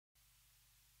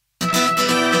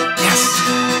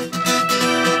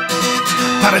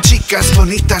chicas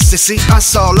bonitas to see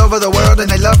us all over the world and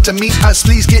they love to meet us.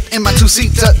 Please get in my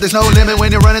two-seater. There's no limit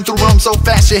when you're running through Rome so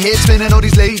fast. Your head spinning. All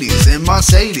these ladies in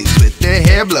Mercedes with their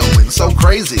hair blowing so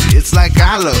crazy. It's like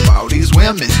I love all these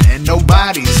women and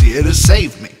nobody's here to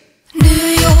save me. New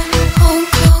York, Hong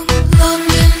Kong,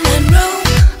 London and Rome.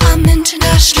 I'm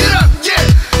international. Get up,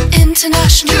 yeah.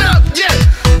 International. Get up,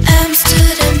 yeah.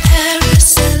 Amsterdam,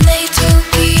 Paris, LA,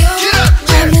 Tokyo. Get up,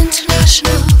 yeah. I'm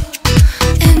international.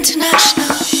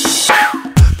 International.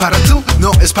 Para tú,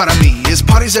 no es para mí. It's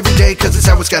parties every day cause it's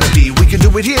how it's gotta be. We can do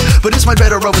it here, but it's much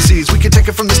better overseas. We can take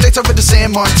it from the States over to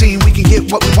San Martin. We can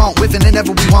get what we want with it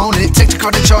whenever we want it. Take the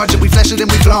car to charge it, we flash it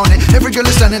and we flown it. Every girl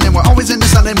is stunning and we're always in the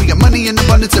sun. And we got money in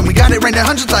abundance and we got it right now.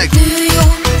 Hundreds like New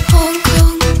York, Hong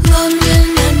Kong,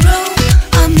 London and Rome.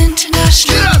 I'm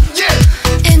international. Get up,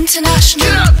 yeah. International.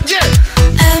 Get up,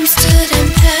 yeah. Amsterdam,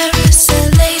 Paris,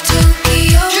 LA,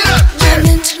 Tokyo. Get up, yeah. I'm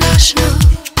international.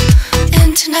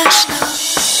 International.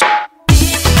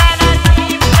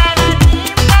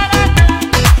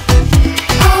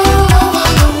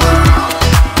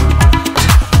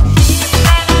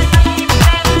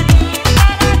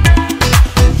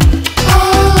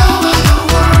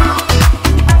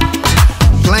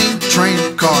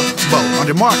 On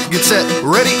your mark, get set,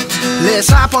 ready. Let's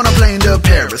hop on a plane to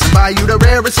Paris and buy you the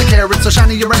rarest of carrots, so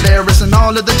shiny you're embarrassed. And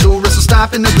all of the tourists will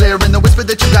stop in the glare and the whisper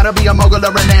that you gotta be a mogul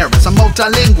or an heiress. I'm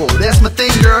multilingual, that's my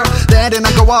thing, girl. That and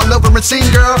I go all over and sing,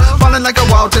 girl. Falling like a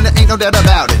wall and there ain't no doubt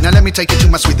about it. Now let me take you to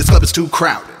my suite, this club is too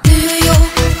crowded. New York,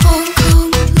 Hong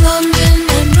Kong, London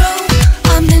and Rome.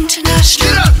 I'm international.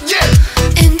 Get up,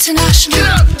 yeah. International. Get